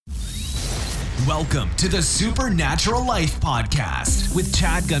Welcome to the Supernatural Life Podcast with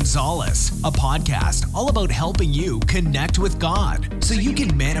Chad Gonzalez, a podcast all about helping you connect with God so you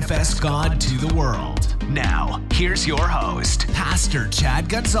can manifest God to the world. Now, here's your host, Pastor Chad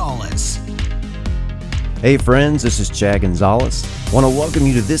Gonzalez. Hey friends, this is Chad Gonzalez. I want to welcome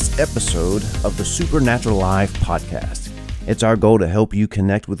you to this episode of the Supernatural Life Podcast. It's our goal to help you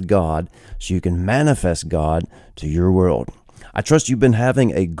connect with God so you can manifest God to your world. I trust you've been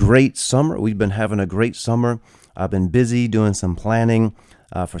having a great summer. We've been having a great summer. I've been busy doing some planning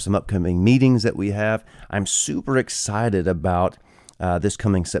for some upcoming meetings that we have. I'm super excited about this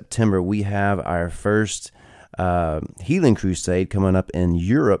coming September. We have our first healing crusade coming up in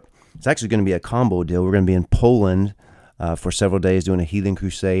Europe. It's actually going to be a combo deal. We're going to be in Poland for several days doing a healing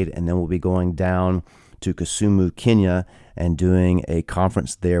crusade, and then we'll be going down to Kisumu, Kenya, and doing a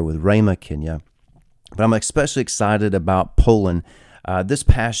conference there with Rhema, Kenya. But I'm especially excited about Poland. This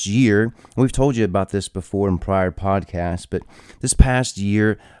past year, we've told you about this before in prior podcasts, but this past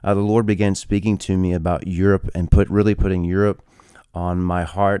year, the Lord began speaking to me about Europe and really putting Europe on my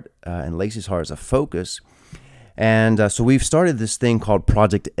heart and Lacey's heart as a focus. And so we've started this thing called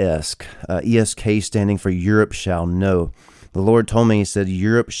Project ESK, ESK standing for Europe Shall Know. The Lord told me, He said,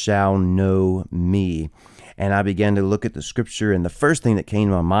 Europe shall know me. And I began to look at the scripture, and the first thing that came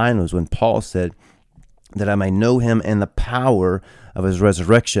to my mind was when Paul said, that I may know Him and the power of His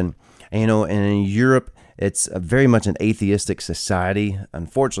resurrection. And, and in Europe, it's very much an atheistic society,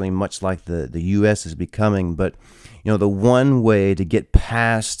 unfortunately, much like the U.S. is becoming. But, the one way to get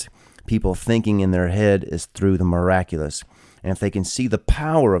past people thinking in their head is through the miraculous. And if they can see the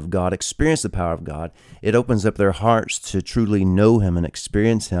power of God, experience the power of God, it opens up their hearts to truly know Him and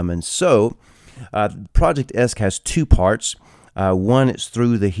experience Him. And so, Project ESK has two parts. One is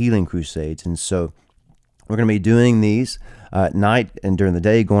through the healing crusades. And so, we're going to be doing these at night and during the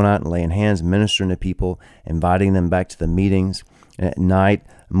day, going out and laying hands, ministering to people, inviting them back to the meetings. And at night,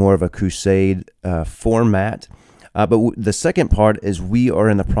 more of a crusade format. But the second part is we are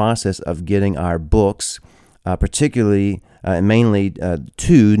in the process of getting our books, particularly and mainly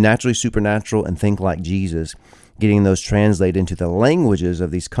two, Naturally Supernatural and Think Like Jesus, getting those translated into the languages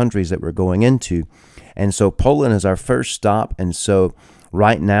of these countries that we're going into. And so Poland is our first stop. And so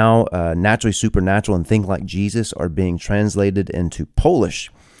right now, Naturally Supernatural and Think Like Jesus are being translated into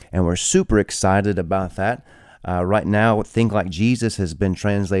Polish, and we're super excited about that. Right now, Think Like Jesus has been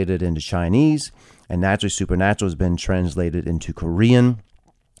translated into Chinese, and Naturally Supernatural has been translated into Korean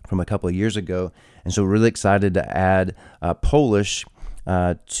from a couple of years ago. And so we're really excited to add Polish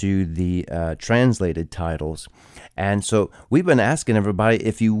to the translated titles. And so we've been asking everybody,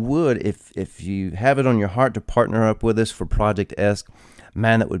 if you would, if you have it on your heart to partner up with us for Project ESK,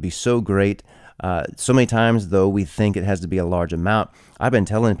 man, that would be so great. So many times, though, we think it has to be a large amount. I've been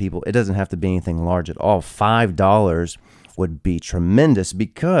telling people it doesn't have to be anything large at all. $5 would be tremendous,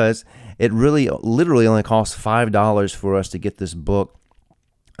 because it really literally only costs $5 for us to get this book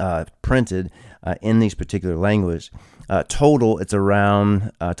printed in these particular languages. Total, it's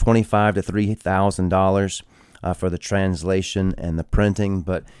around $2,500 to $3,000 for the translation and the printing.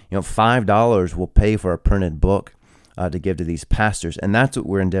 But $5 will pay for a printed book to give to these pastors. And that's what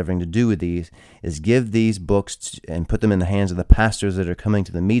we're endeavoring to do with these, is give these books and put them in the hands of the pastors that are coming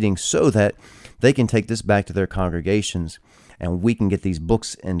to the meeting, so that they can take this back to their congregations, and we can get these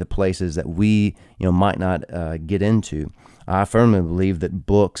books into places that we might not get into. I firmly believe that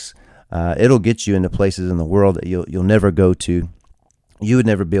books, it'll get you into places in the world that you'll never go to. You would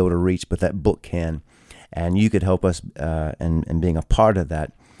never be able to reach, but that book can. And you could help us in being a part of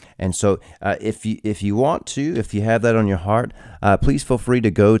that. And so if you want to, if you have that on your heart, please feel free to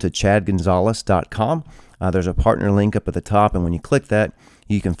go to chadgonzalez.com. There's a partner link up at the top, and when you click that,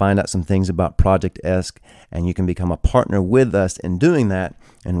 you can find out some things about Project ESK, and you can become a partner with us in doing that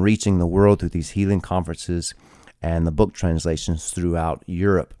and reaching the world through these healing conferences and the book translations throughout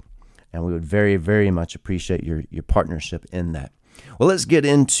Europe. And we would very, very much appreciate your partnership in that. Well, let's get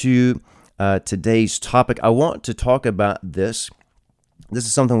into today's topic. I want to talk about this. This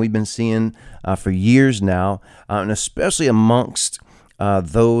is something we've been seeing for years now, and especially amongst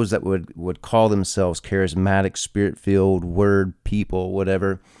those that would call themselves charismatic, spirit-filled, word people,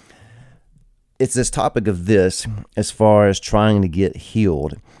 whatever. It's this topic of this, as far as trying to get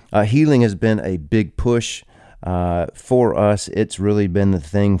healed. Healing has been a big push for us. It's really been the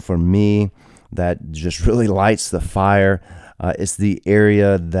thing for me that just really lights the fire. It's the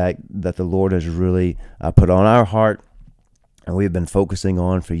area that the Lord has really put on our heart, and we've been focusing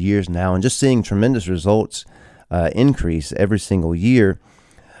on for years now, and just seeing tremendous results increase every single year.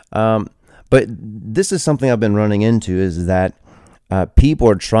 But this is something I've been running into, is that people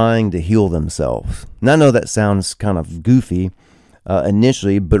are trying to heal themselves. And I know that sounds kind of goofy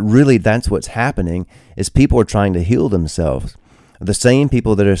initially, but really that's what's happening is people are trying to heal themselves. The same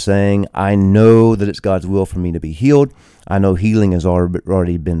people that are saying, I know that it's God's will for me to be healed. I know healing has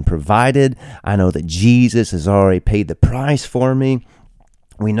already been provided. I know that Jesus has already paid the price for me.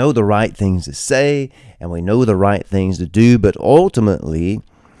 We know the right things to say, and we know the right things to do, but ultimately,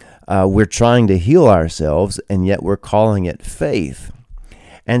 we're trying to heal ourselves, and yet we're calling it faith.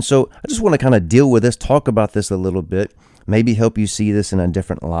 And so I just want to kind of deal with this, talk about this a little bit, maybe help you see this in a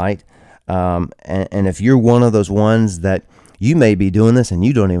different light. And if you're one of those ones that you may be doing this and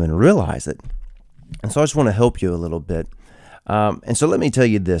you don't even realize it. And so I just want to help you a little bit. And so let me tell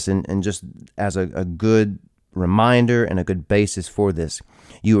you this, and just as a good reminder and a good basis for this.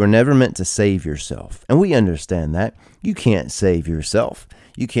 You were never meant to save yourself. And we understand that. You can't save yourself.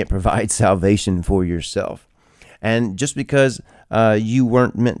 You can't provide salvation for yourself. And just because you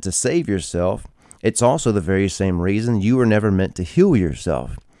weren't meant to save yourself, it's also the very same reason you were never meant to heal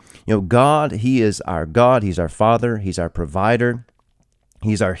yourself. You know, God, He is our God. He's our Father. He's our provider.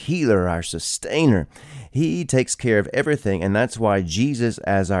 He's our healer, our sustainer. He takes care of everything. And that's why Jesus,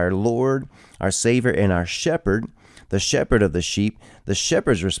 as our Lord, our Savior, and our shepherd, the shepherd of the sheep, the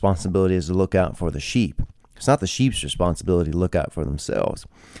shepherd's responsibility is to look out for the sheep. It's not the sheep's responsibility to look out for themselves.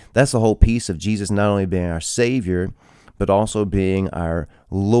 That's the whole piece of Jesus not only being our Savior, but also being our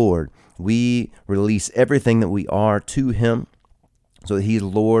Lord. We release everything that we are to Him so that He's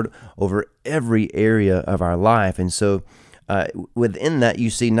Lord over every area of our life. And so within that, you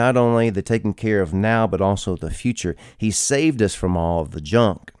see not only the taking care of now, but also the future. He saved us from all of the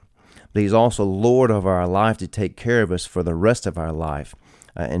junk, but He's also Lord of our life to take care of us for the rest of our life,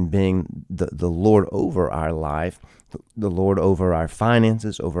 and being the Lord over our life, the Lord over our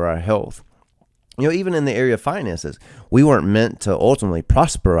finances, over our health. You know, even in the area of finances, we weren't meant to ultimately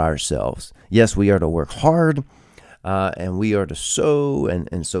prosper ourselves. Yes, we are to work hard, and we are to sow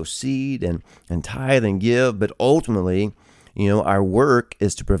and sow seed and tithe and give, but ultimately, you know, our work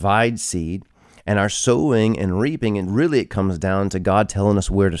is to provide seed, and our sowing and reaping, and really it comes down to God telling us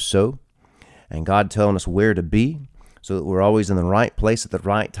where to sow and God telling us where to be so that we're always in the right place at the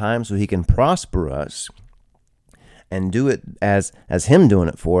right time so He can prosper us and do it as Him doing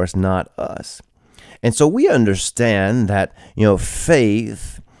it for us, not us. And so we understand that, you know,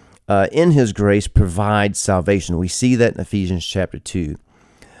 faith in His grace provides salvation. We see that in Ephesians chapter 2.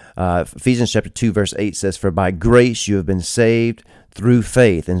 Ephesians chapter 2 verse 8 says, "For by grace you have been saved through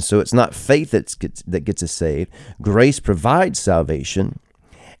faith." And so it's not faith that gets us saved. Grace provides salvation,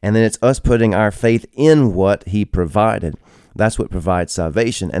 and then it's us putting our faith in what He provided. That's what provides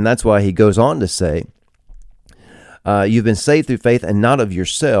salvation. And that's why He goes on to say, you've been saved through faith and not of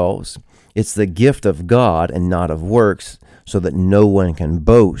yourselves. It's the gift of God and not of works, so that no one can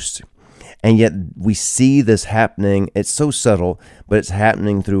boast. And yet we see this happening. It's so subtle, but it's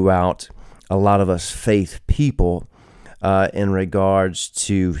happening throughout a lot of us faith people in regards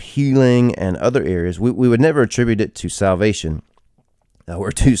to healing and other areas. We would never attribute it to salvation.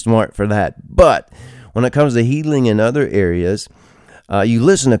 We're too smart for that. But when it comes to healing in other areas, you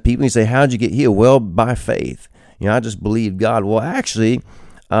listen to people and you say, how'd you get healed? Well, by faith. You know, I just believe God. Well, actually,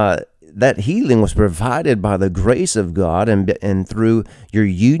 that healing was provided by the grace of God and through your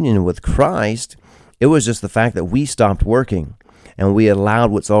union with Christ. It was just the fact that we stopped working and we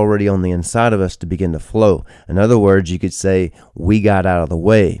allowed what's already on the inside of us to begin to flow. In other words, you could say we got out of the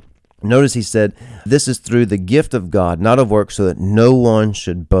way. Notice he said, this is through the gift of God, not of works, so that no one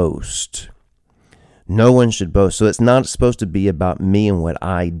should boast. No one should boast. So it's not supposed to be about me and what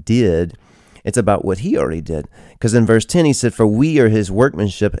I did. It's about what He already did. Because in verse 10, he said, for we are His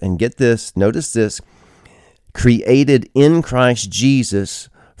workmanship, and get this, notice this, created in Christ Jesus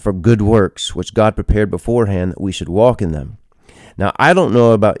for good works, which God prepared beforehand that we should walk in them. Now, I don't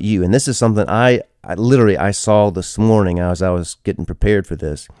know about you, and this is something I saw this morning as I was getting prepared for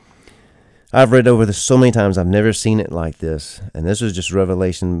this. I've read over this so many times, I've never seen it like this, and this was just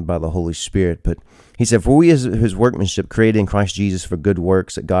revelation by the Holy Spirit. But he said, for we as His workmanship created in Christ Jesus for good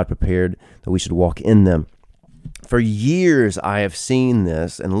works that God prepared that we should walk in them. For years I have seen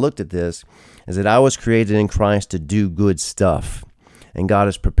this and looked at this, is that I was created in Christ to do good stuff, and God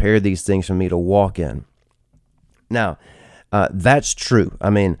has prepared these things for me to walk in. Now, that's true. I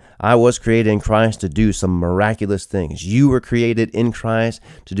mean, I was created in Christ to do some miraculous things. You were created in Christ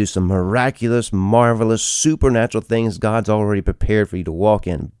to do some miraculous, marvelous, supernatural things God's already prepared for you to walk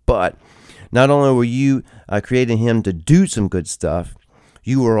in. But not only were you created in Him to do some good stuff,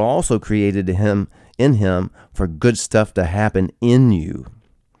 you were also created in Him for good stuff to happen in you.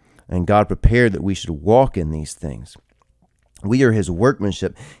 And God prepared that we should walk in these things. We are his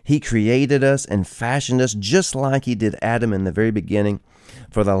workmanship. He created us and fashioned us just like he did Adam in the very beginning,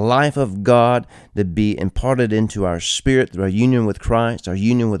 for the life of God to be imparted into our spirit through our union with Christ, our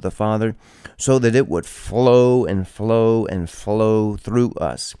union with the Father, so that it would flow and flow and flow through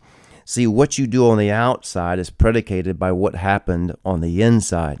us. See, what you do on the outside is predicated by what happened on the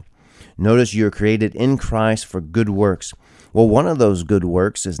inside. Notice you're created in Christ for good works. Well, one of those good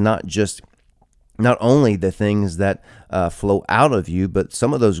works is not only the things that flow out of you, but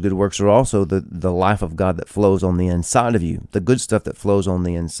some of those good works are also the life of God that flows on the inside of you, the good stuff that flows on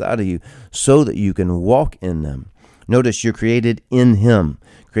the inside of you, so that you can walk in them. Notice you're created in him,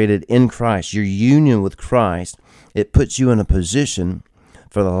 created in Christ. Your union with Christ, it puts you in a position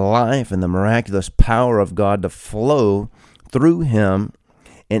for the life and the miraculous power of God to flow through him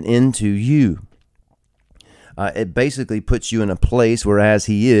and into you. It basically puts you in a place where as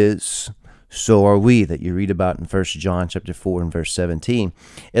he is, so are we, that you read about in 1 John chapter 4 and verse 17.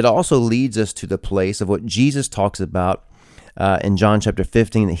 It also leads us to the place of what Jesus talks about in John chapter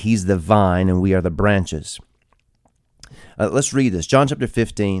 15, that he's the vine and we are the branches. Let's read this. John chapter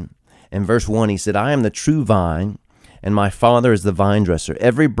 15 and verse 1, he said, I am the true vine, and my Father is the vine dresser.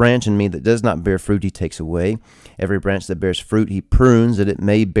 Every branch in me that does not bear fruit he takes away. Every branch that bears fruit he prunes, that it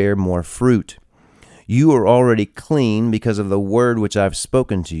may bear more fruit. You are already clean because of the word which I have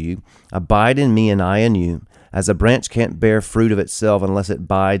spoken to you. Abide in me and I in you. As a branch can't bear fruit of itself unless it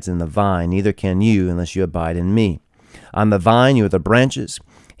abides in the vine, neither can you unless you abide in me. I'm the vine, you are the branches.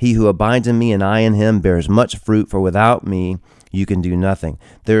 He who abides in me and I in him bears much fruit, for without me you can do nothing.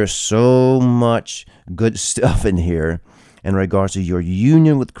 There is so much good stuff in here in regards to your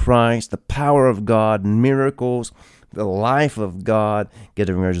union with Christ, the power of God, miracles, the life of God,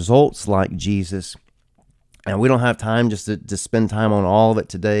 getting results like Jesus. And we don't have time just to spend time on all of it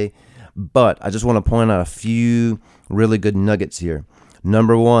today, but I just want to point out a few really good nuggets here.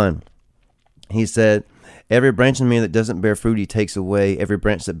 Number one, he said, every branch in me that doesn't bear fruit, he takes away. Every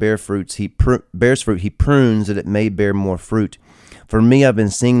branch that bears fruit, he prunes that it may bear more fruit. For me, I've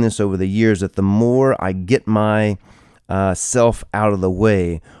been seeing this over the years, that the more I get my self out of the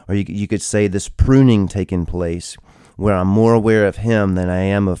way, or you could say this pruning taking place, where I'm more aware of him than I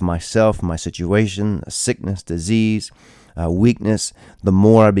am of myself, my situation, sickness, disease, weakness, the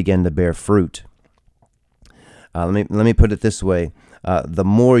more I begin to bear fruit. Let me put it this way. The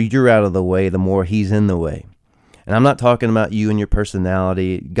more you're out of the way, the more he's in the way. And I'm not talking about you and your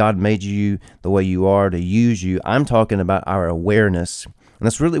personality. God made you the way you are to use you. I'm talking about our awareness. And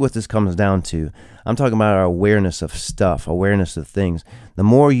that's really what this comes down to. I'm talking about our awareness of stuff, awareness of things. The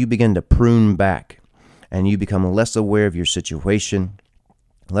more you begin to prune back, and you become less aware of your situation,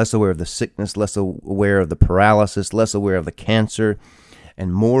 less aware of the sickness, less aware of the paralysis, less aware of the cancer,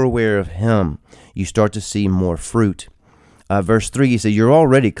 and more aware of him, you start to see more fruit. Verse 3, he said, you're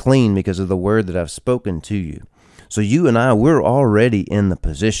already clean because of the word that I've spoken to you. So you and I, we're already in the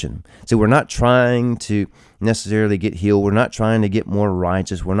position. See, we're not trying to necessarily get healed. We're not trying to get more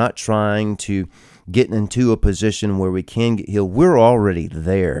righteous. We're not trying to get into a position where we can get healed. We're already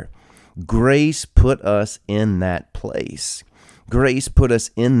there. Grace put us in that place. Grace put us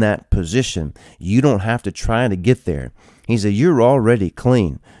in that position. You don't have to try to get there. He said, you're already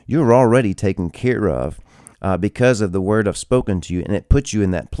clean. You're already taken care of because of the word I've spoken to you, and it puts you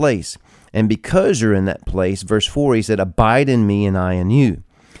in that place. And because you're in that place, verse 4, he said, abide in me and I in you.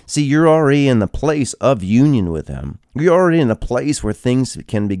 See, you're already in the place of union with him. You're already in a place where things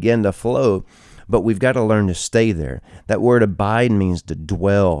can begin to flow, but we've got to learn to stay there. That word abide means to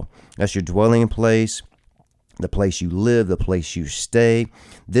dwell. That's your dwelling place, the place you live, the place you stay.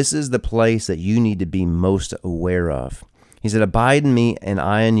 This is the place that you need to be most aware of. He said, abide in me and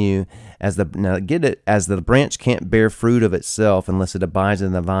I in you. As the branch can't bear fruit of itself unless it abides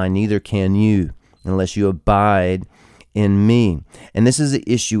in the vine, neither can you unless you abide in me. And this is the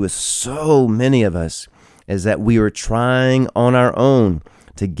issue with so many of us, is that we are trying on our own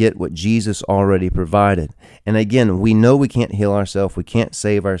to get what Jesus already provided. And again, we know we can't heal ourselves. We can't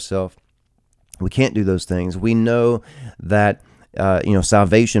save ourselves. We can't do those things. We know that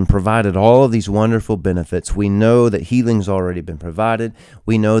salvation provided all of these wonderful benefits. We know that healing's already been provided.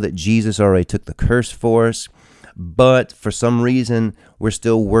 We know that Jesus already took the curse for us. But for some reason, we're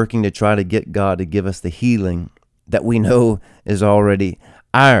still working to try to get God to give us the healing that we know is already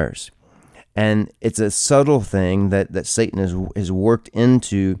ours. And it's a subtle thing that Satan has worked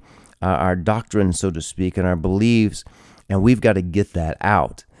into our doctrine, so to speak, and our beliefs, and we've got to get that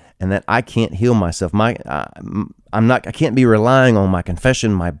out. And that I can't heal myself. I can't be relying on my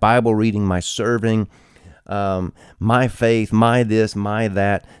confession, my Bible reading, my serving, my faith, my this, my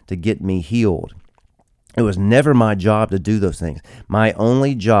that to get me healed. It was never my job to do those things. My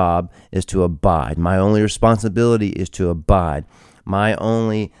only job is to abide. My only responsibility is to abide. My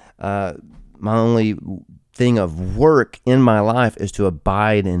only thing of work in my life is to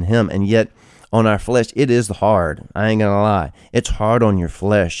abide in Him. And yet, on our flesh, it is hard. I ain't gonna lie. It's hard on your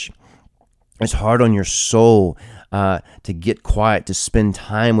flesh. It's hard on your soul to get quiet, to spend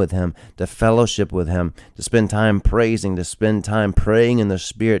time with Him, to fellowship with Him, to spend time praising, to spend time praying in the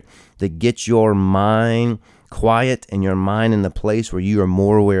Spirit, to get your mind quiet and your mind in the place where you are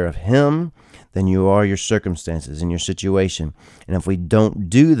more aware of Him than you are your circumstances and your situation. And if we don't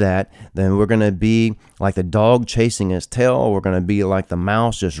do that, then we're going to be like the dog chasing his tail. We're going to be like the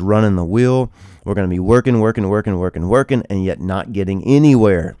mouse just running the wheel. We're going to be working, and yet not getting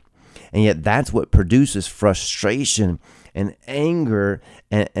anywhere. And yet that's what produces frustration and anger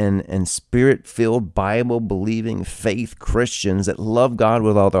and Spirit-filled, Bible-believing, faith Christians that love God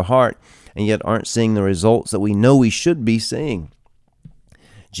with all their heart and yet aren't seeing the results that we know we should be seeing.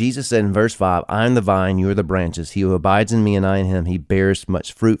 Jesus said in verse 5, I am the vine, you are the branches. He who abides in me and I in him, he bears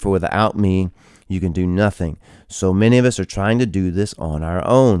much fruit, for without me you can do nothing. So many of us are trying to do this on our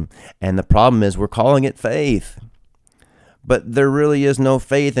own. And the problem is we're calling it faith. But there really is no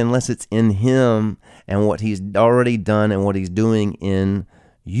faith unless it's in Him and what He's already done and what He's doing in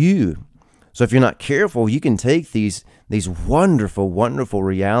you. So if you're not careful, you can take these wonderful, wonderful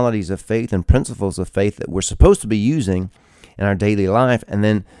realities of faith and principles of faith that we're supposed to be using in our daily life, and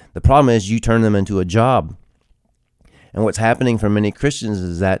then the problem is you turn them into a job. And what's happening for many Christians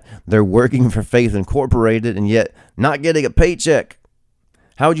is that they're working for Faith Incorporated and yet not getting a paycheck.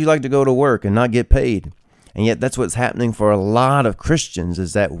 How would you like to go to work and not get paid? And yet that's what's happening for a lot of Christians,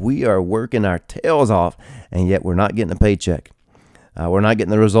 is that we are working our tails off and yet we're not getting a paycheck. We're not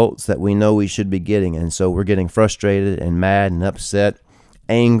getting the results that we know we should be getting. And so we're getting frustrated and mad and upset,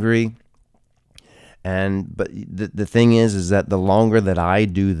 angry. But the thing is that the longer that I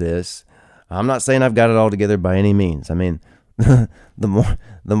do this, I'm not saying I've got it all together by any means. I mean, the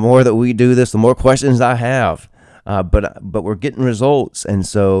more that we do this, the more questions I have. But we're getting results. And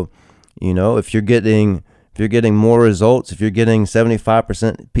so, if you're getting more results, if you're getting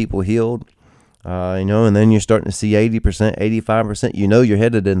 75% people healed, and then you're starting to see 80%, 85%, you're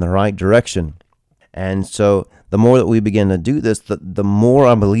headed in the right direction. And so the more that we begin to do this, the more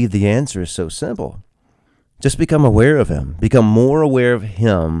I believe the answer is so simple. Just become aware of Him. Become more aware of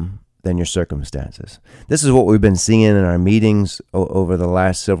Him than your circumstances. This is what we've been seeing in our meetings over the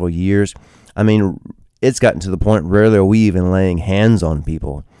last several years. I mean, it's gotten to the point rarely are we even laying hands on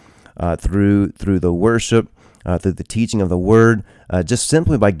people through the worship, through the teaching of the Word, just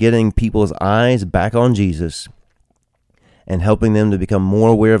simply by getting people's eyes back on Jesus and helping them to become more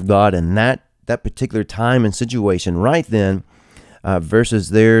aware of God in that particular time and situation right then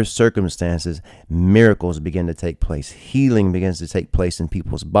versus their circumstances. Miracles begin to take place. Healing begins to take place in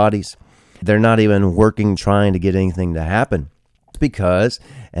people's bodies. They're not even working, trying to get anything to happen, because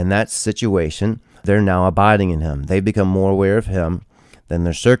in that situation, they're now abiding in Him. They become more aware of Him than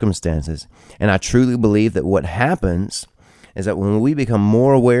their circumstances. And I truly believe that what happens is that when we become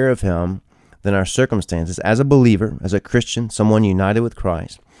more aware of Him than our circumstances, as a believer, as a Christian, someone united with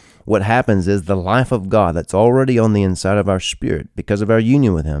Christ, what happens is the life of God that's already on the inside of our spirit because of our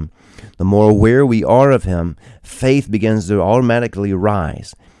union with Him, the more aware we are of Him, faith begins to automatically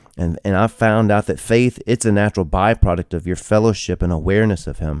rise. And I've found out that faith, it's a natural byproduct of your fellowship and awareness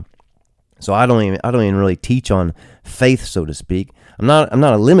of Him. So I don't even really teach on faith, so to speak. I'm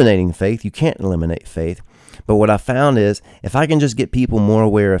not eliminating faith. You can't eliminate faith. But what I found is if I can just get people more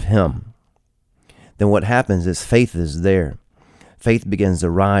aware of Him, then what happens is faith is there. Faith begins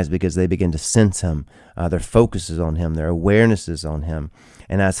to rise because they begin to sense Him. Their focus is on Him. Their awareness is on Him.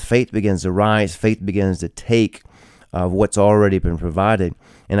 And as faith begins to rise, faith begins to take what's already been provided.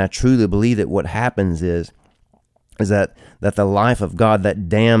 And I truly believe that what happens is that the life of God, that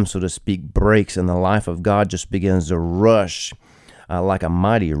dam, so to speak, breaks, and the life of God just begins to rush like a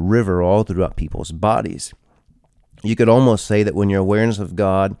mighty river all throughout people's bodies. You could almost say that when your awareness of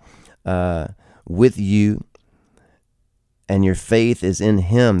God with you and your faith is in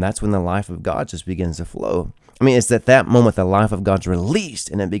Him, that's when the life of God just begins to flow. I mean, it's at that moment the life of God's released,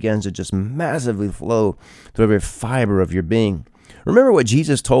 and it begins to just massively flow through every fiber of your being. Remember what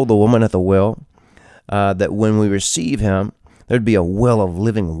Jesus told the woman at the well? That when we receive Him, there'd be a well of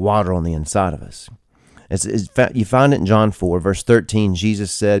living water on the inside of us. You find it in John 4, verse 13.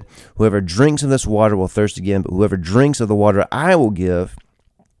 Jesus said, whoever drinks of this water will thirst again, but whoever drinks of the water I will give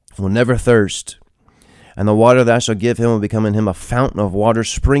will never thirst. And the water that I shall give him will become in him a fountain of water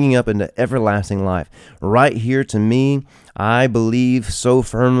springing up into everlasting life. Right here to me, I believe so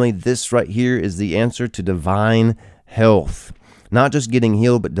firmly this right here is the answer to divine health. Not just getting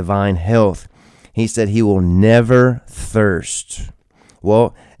healed, but divine health. He said he will never thirst.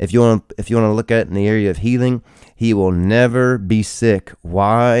 Well, if you want to look at it in the area of healing, he will never be sick.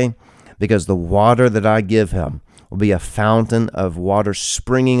 Why? Because the water that I give him will be a fountain of water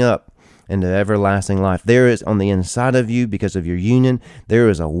springing up into everlasting life. There is on the inside of you, because of your union, there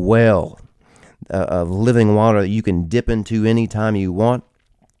is a well of living water that you can dip into anytime you want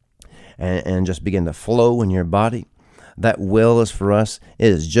and just begin to flow in your body. That well is for us. It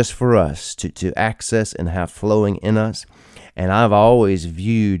is just for us to access and have flowing in us. And I've always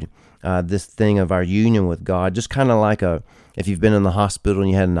viewed this thing of our union with God just kind of like if you've been in the hospital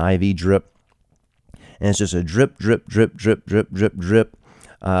and you had an IV drip, and it's just a drip, drip, drip, drip, drip, drip, drip,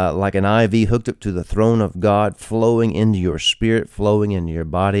 like an IV hooked up to the throne of God, flowing into your spirit, flowing into your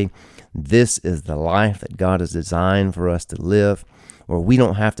body. This is the life that God has designed for us to live, where we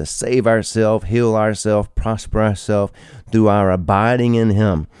don't have to save ourselves, heal ourselves, prosper ourselves through our abiding in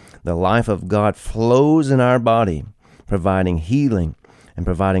him. The life of God flows in our body, providing healing and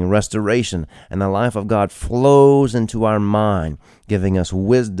providing restoration. And the life of God flows into our mind, giving us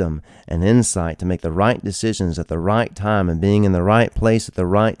wisdom and insight to make the right decisions at the right time and being in the right place at the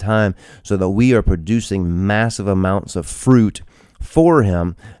right time, so that we are producing massive amounts of fruit for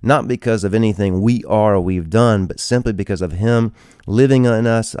him, not because of anything we are or we've done, but simply because of him living in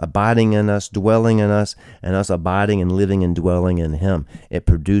us, abiding in us, dwelling in us, and us abiding and living and dwelling in him. It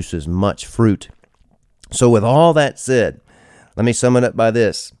produces much fruit. So with all that said, let me sum it up by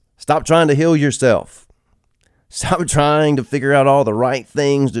this. Stop trying to heal yourself. Stop trying to figure out all the right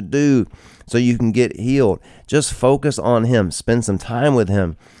things to do so you can get healed. Just focus on him. Spend some time with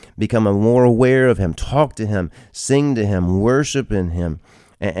him. Become more aware of him. Talk to him. Sing to him. Worship in him.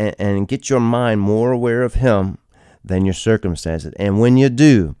 And get your mind more aware of him than your circumstances. And when you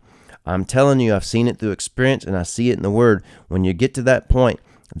do, I'm telling you, I've seen it through experience and I see it in the Word. When you get to that point,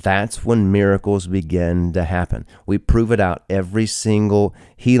 that's when miracles begin to happen. We prove it out every single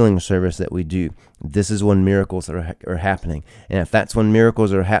healing service that we do. This is when miracles are happening. And if that's when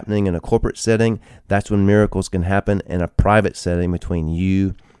miracles are happening in a corporate setting, that's when miracles can happen in a private setting between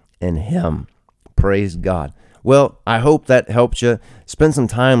you and him. Praise God. Well, I hope that helped you. Spend some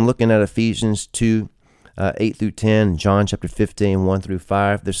time looking at Ephesians 2, 8 through 10, John chapter 15, 1 through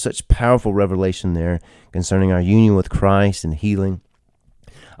 5. There's such powerful revelation there concerning our union with Christ and healing.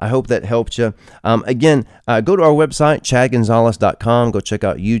 I hope that helped you. Again, go to our website, chadgonzales.com. Go check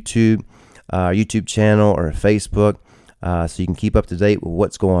out YouTube, our YouTube channel, or Facebook, so you can keep up to date with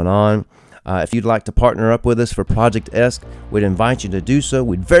what's going on. If you'd like to partner up with us for Project ESK, we'd invite you to do so.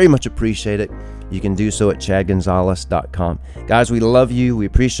 We'd very much appreciate it. You can do so at chadgonzales.com. Guys, we love you. We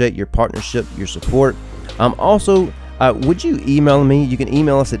appreciate your partnership, your support. Also, would you email me? You can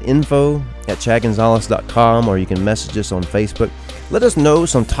email us at info@chadgonzales.com, or you can message us on Facebook. Let us know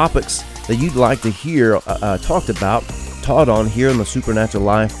some topics that you'd like to hear talked about, taught on here on the Supernatural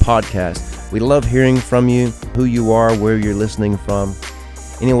Life podcast. We love hearing from you, who you are, where you're listening from.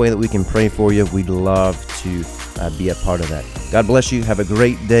 Any way that we can pray for you, we'd love to be a part of that. God bless you. Have a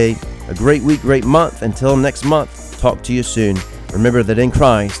great day, a great week, great month. Until next month, talk to you soon. Remember that in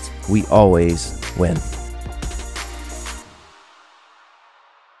Christ, we always win.